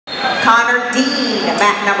Connor Dean,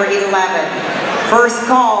 mat number 11. First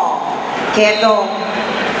call, Cameron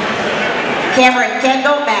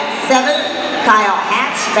Kendall, mat 7. Kyle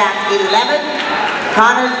Hatch, mat 11.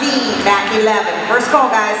 Connor Dean, mat 11. First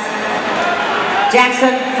call, guys.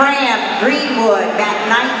 Jackson Fram, Greenwood, mat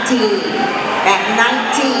 19. Mat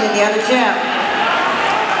 19 in the other gym.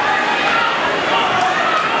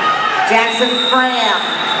 Jackson Fram,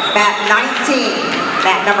 mat 19.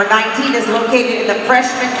 Mat number 19 is located in the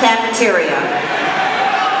freshman cafeteria.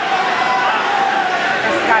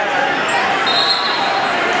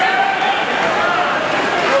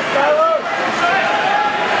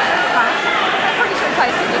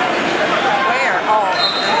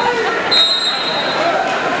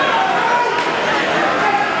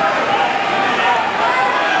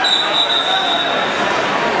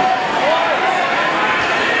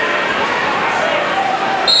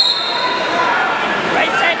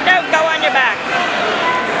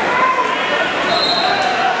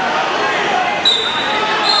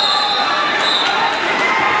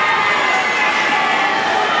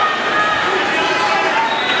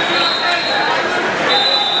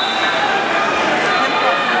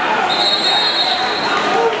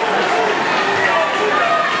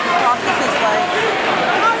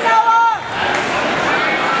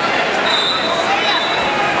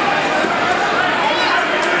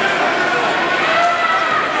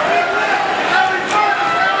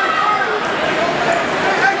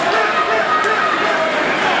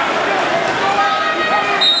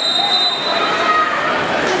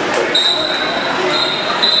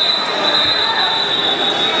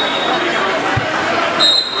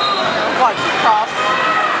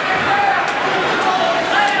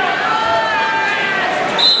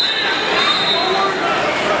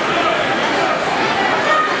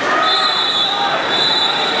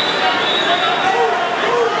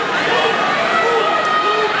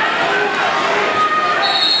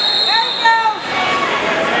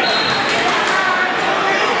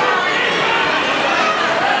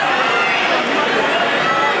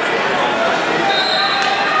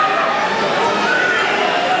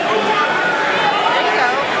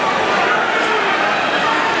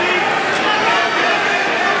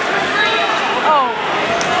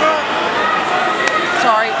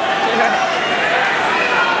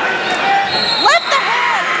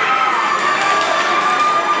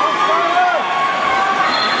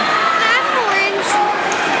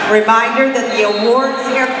 Reminder that the awards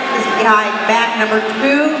here is behind mat number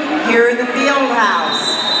 2 here in the field house.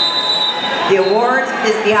 The awards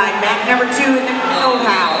is behind mat number 2 in the field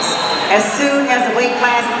house. As soon as the weight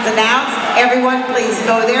class is announced, everyone please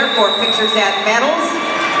go there for pictures and medals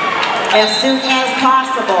as soon as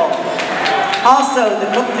possible. Also,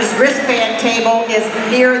 the coach's wristband table is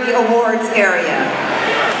near the awards area.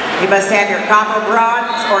 You must have your copper,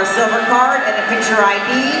 bronze, or silver card and a picture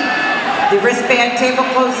ID. The wristband table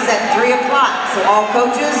closes at 3 o'clock, so all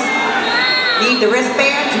coaches need the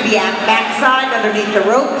wristband to be at backside underneath the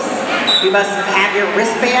ropes. You must have your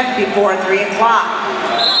wristband before 3 o'clock.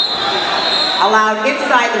 Allowed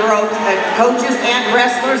inside the ropes are coaches and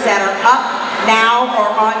wrestlers that are up, now, or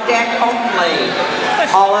on deck only.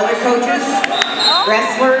 All other coaches,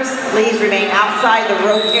 wrestlers, please remain outside the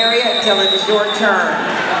rope area until it is your turn.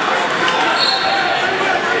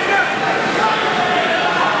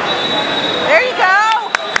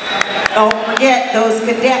 Don't forget those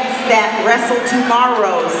cadets that wrestle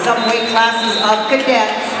tomorrow. Some weight classes of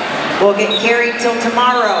cadets will get carried till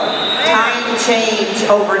tomorrow. Time change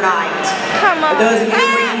overnight. Come on. For those of you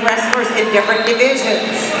bringing wrestlers in different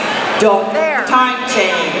divisions, don't time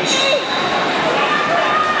change.